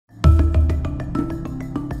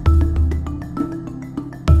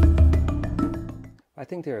I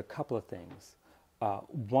think there are a couple of things.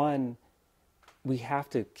 One, we have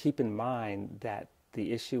to keep in mind that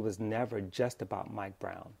the issue was never just about Mike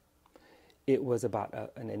Brown. It was about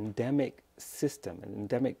an endemic system, an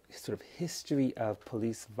endemic sort of history of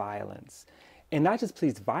police violence. And not just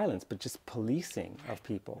police violence, but just policing of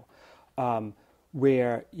people.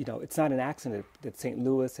 Where, you know, it's not an accident that St.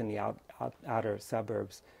 Louis and the outer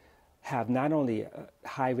suburbs have not only a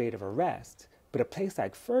high rate of arrest, but a place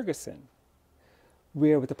like Ferguson,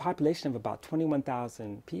 where with a population of about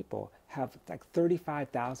 21,000 people, have like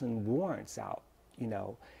 35,000 warrants out, you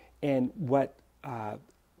know. And what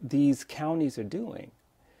these counties are doing,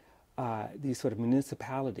 these sort of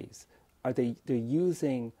municipalities, they're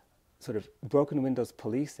using sort of broken windows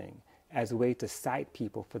policing as a way to cite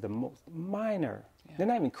people for the most minor, they're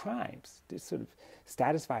not even crimes, they're sort of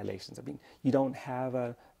status violations. I mean, you don't have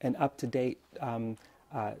an up-to-date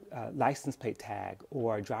license plate tag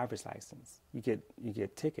or a driver's license. You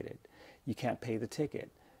get ticketed. You can't pay the ticket.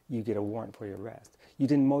 You get a warrant for your arrest. You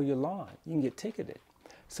didn't mow your lawn. You can get ticketed.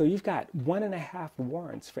 So you've got 1.5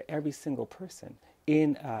 warrants for every single person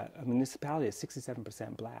in a municipality that's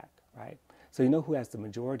 67% black, right? So you know who has the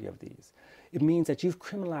majority of these. It means that you've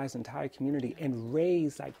criminalized the entire community and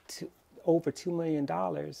raised like over $2 million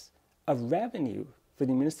of revenue for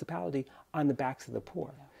the municipality on the backs of the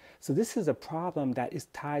poor. Yeah. So this is a problem that is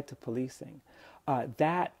tied to policing.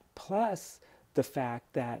 That plus the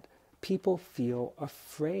fact that people feel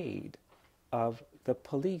afraid of the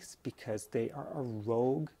police because they are a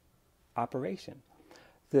rogue operation.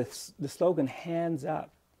 The slogan, hands up,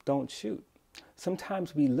 don't shoot.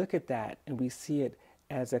 Sometimes we look at that and we see it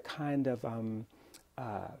as a kind of,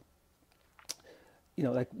 you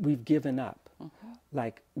know, like we've given up,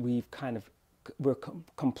 like we're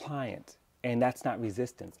compliant, and that's not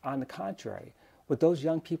resistance. On the contrary, what those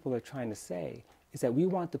young people are trying to say is that we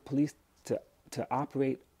want the police to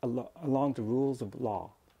operate along the rules of law,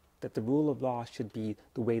 that the rule of law should be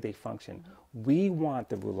the way they function. We want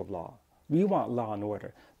the rule of law. We want law and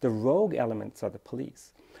order. The rogue elements are the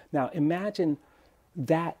police. Now imagine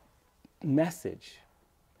that message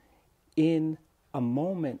in a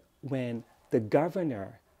moment when the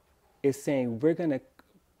governor is saying,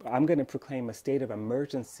 I'm going to proclaim a state of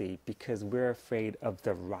emergency because we're afraid of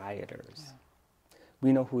the rioters. Yeah.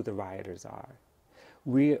 We know who the rioters are.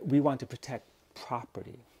 We want to protect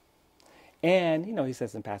property. And, you know, he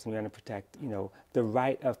says in passing, we want to protect, you know, the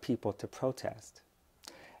right of people to protest,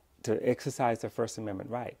 to exercise their First Amendment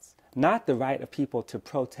rights. Not the right of people to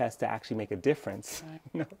protest to actually make a difference, right.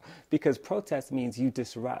 You know, because protest means you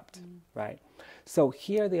disrupt, right? So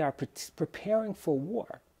here they are preparing for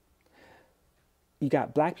war. You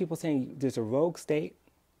got black people saying there's a rogue state,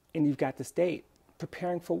 and you've got the state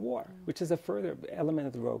preparing for war, which is a further element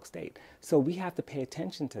of the rogue state. So we have to pay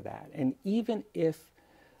attention to that. And even if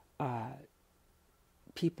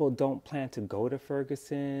people don't plan to go to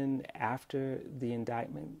Ferguson after the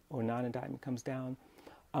indictment or non-indictment comes down,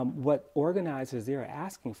 what organizers there are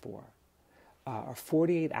asking for are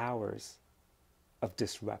 48 hours of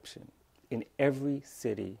disruption in every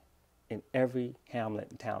city, in every hamlet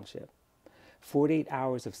and township. 48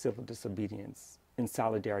 hours of civil disobedience in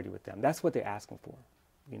solidarity with them. That's what they're asking for,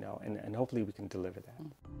 you know, and hopefully we can deliver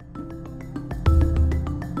that.